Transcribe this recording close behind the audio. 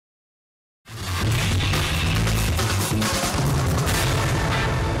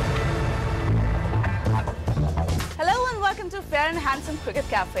in Handsome Cricket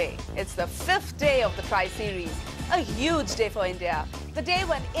Cafe. It's the 5th day of the Tri-Series. A huge day for India. The day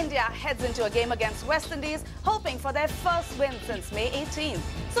when India heads into a game against West Indies, hoping for their first win since May 18th.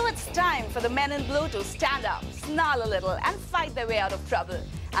 So it's time for the men in blue to stand up, snarl a little and fight their way out of trouble.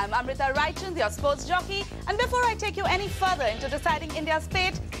 I'm Amrita Raichand, your sports jockey. And before I take you any further into deciding India's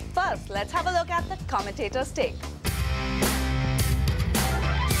fate, first let's have a look at the commentator's take.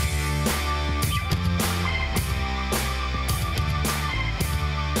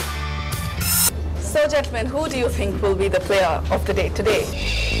 So, gentlemen, who do you think will be the player of the day today?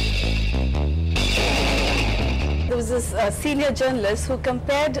 There was this senior journalist who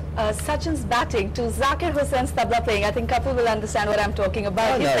compared Sachin's batting to Zakir Hussain's tabla playing. I think Kapil will understand what I'm talking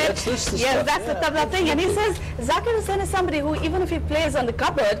about. Oh, that's the tabla playing. And he says Zakir Hussain is somebody who, even if he plays on the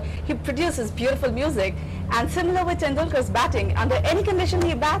cupboard, he produces beautiful music. And similar with Tendulkar's batting, under any condition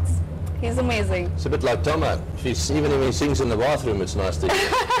he bats, he's amazing. It's a bit like Tomo. Even if he sings in the bathroom, it's nice to hear.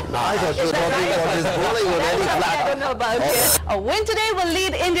 I thought you were talking about his bowling with any flat. I don't know about it. A win today will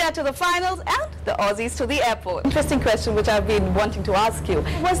lead India to the finals and the Aussies to the airport. Interesting question which I've been wanting to ask you.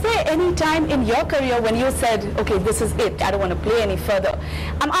 Was there any time in your career when you said, okay, this is it, I don't want to play any further?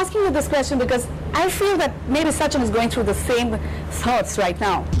 I'm asking you this question because I feel that maybe Sachin is going through the same thoughts right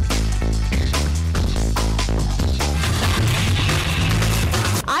now.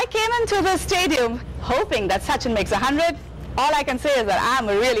 I came into the stadium hoping that Sachin makes 100. All I can say is that I'm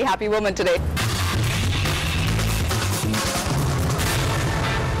a really happy woman today.